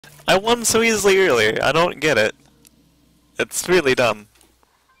I won so easily earlier. I don't get it. It's really dumb.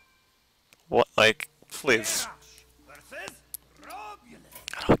 What, like, please.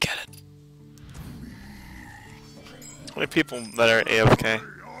 I don't get it. How many people that are AFK?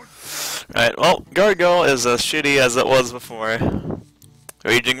 Right, well, Gargoyle is as shitty as it was before.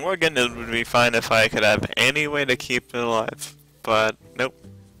 Raging Morgan, it would be fine if I could have any way to keep it alive. But, nope.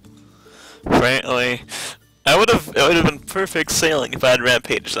 Frankly, it would have been perfect sailing if I had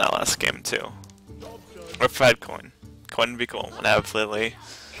Rampage that last game too. Or if I had Coin. Coin would be cool, would have Lily.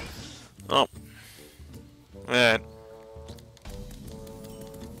 Oh. Man.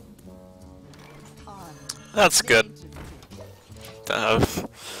 That's good to have.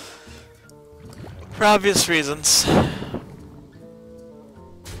 For obvious reasons.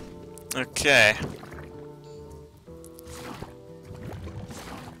 Okay.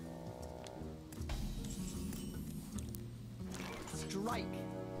 Strike.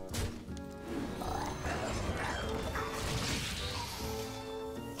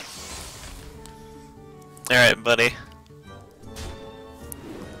 Alright, buddy.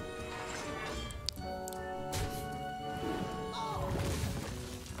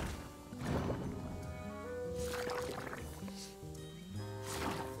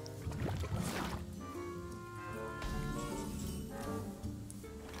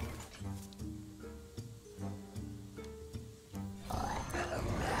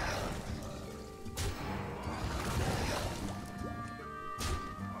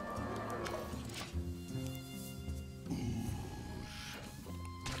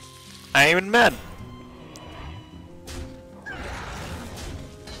 I ain't even mad.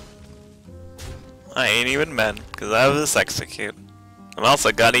 I ain't even mad, because I have this execute. I'm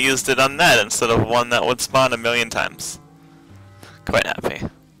also glad he used it on that instead of one that would spawn a million times. Quite happy.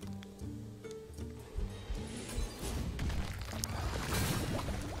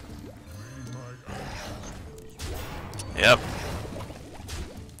 Yep.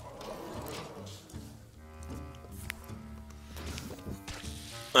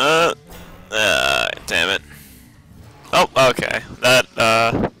 Damn it. Oh, okay. That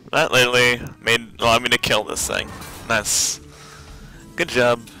literally allowed me to kill this thing. Nice. Good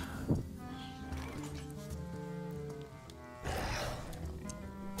job.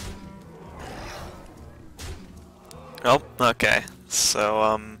 Oh, okay.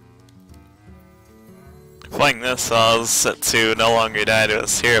 So, playing this, I'll set to no longer die to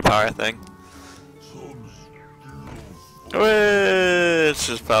his hero power thing. Which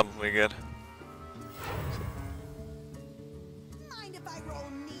is probably good.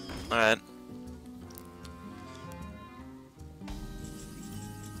 Alright.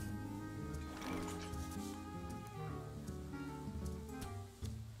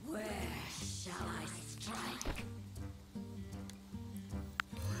 Where shall I strike?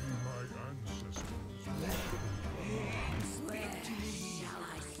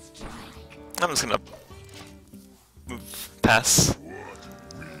 I'm just gonna move pass.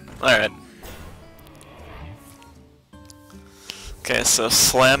 Alright. Okay, so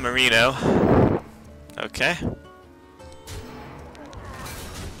Slam Marino. Okay.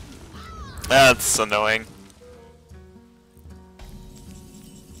 That's annoying.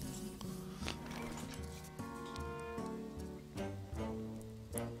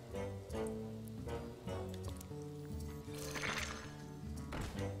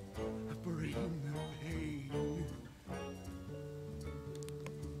 Bring the pain.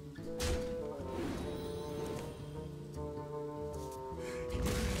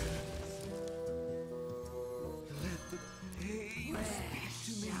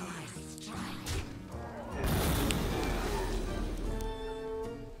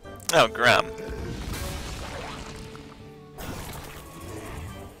 Oh, Graham.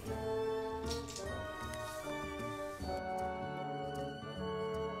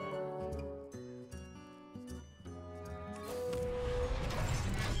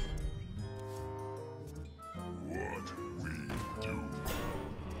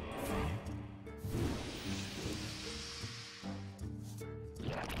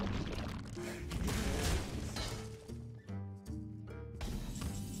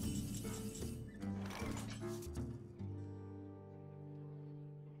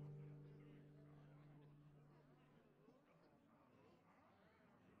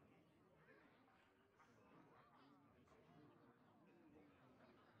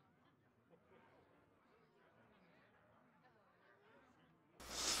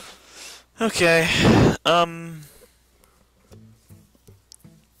 Okay,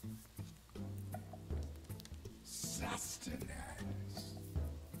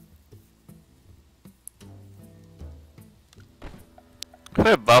 If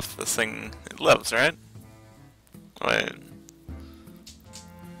I buff this thing, it lives, right? Wait.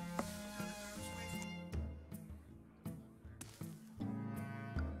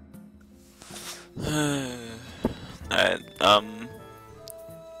 Alright,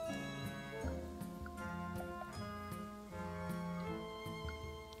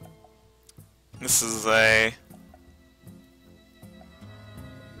 this is a...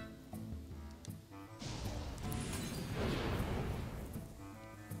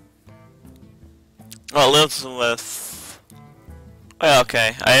 Well, it lives with... Well,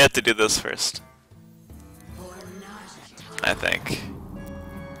 okay, I have to do this first. I think.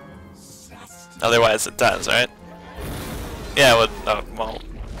 Otherwise it does, right? Yeah, it would... Oh, well...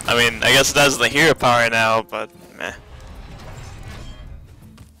 I mean, I guess it does the hero power now, but... meh.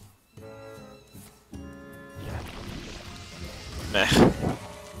 Meh.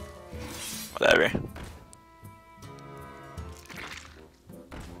 Whatever.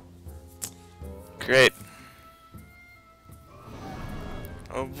 Great.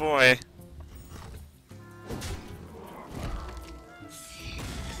 Oh boy.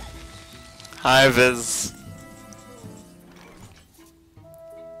 Hive is...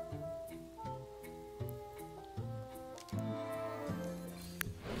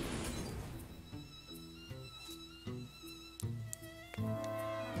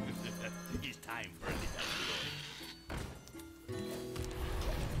 It's time for a little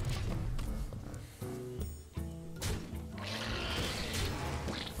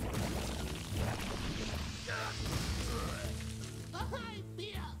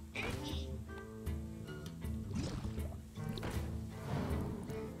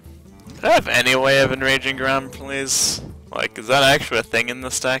Could I have any way of enraging ground, please? Like, is that actually a thing in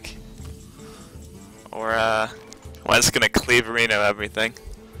this deck? Or, am I just gonna cleave arena everything?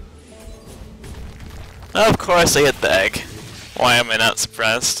 Of course I hit the egg. Why am I not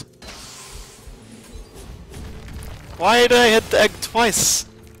surprised? Why did I hit the egg twice?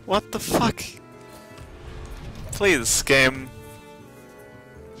 What the fuck? Please, game.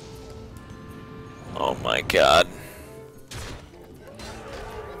 Oh my god.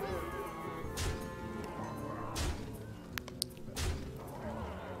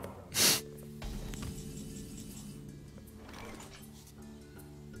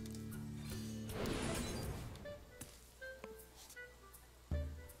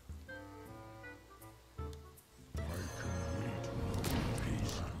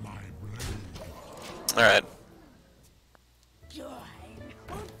 Alright.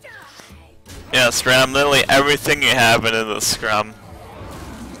 Yeah, scram literally everything you have into the scrum.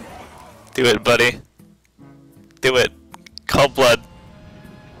 Do it, buddy. Do it. Cold blood.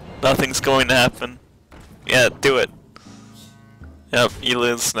 Nothing's going to happen. Yeah, do it. Yep, you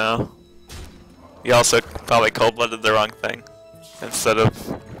lose now. You also probably cold blooded the wrong thing. Instead of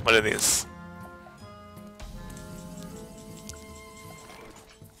one of these.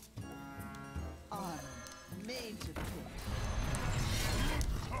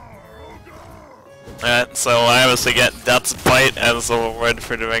 Alright, so I obviously get Death's Bite as a reward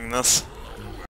for doing this.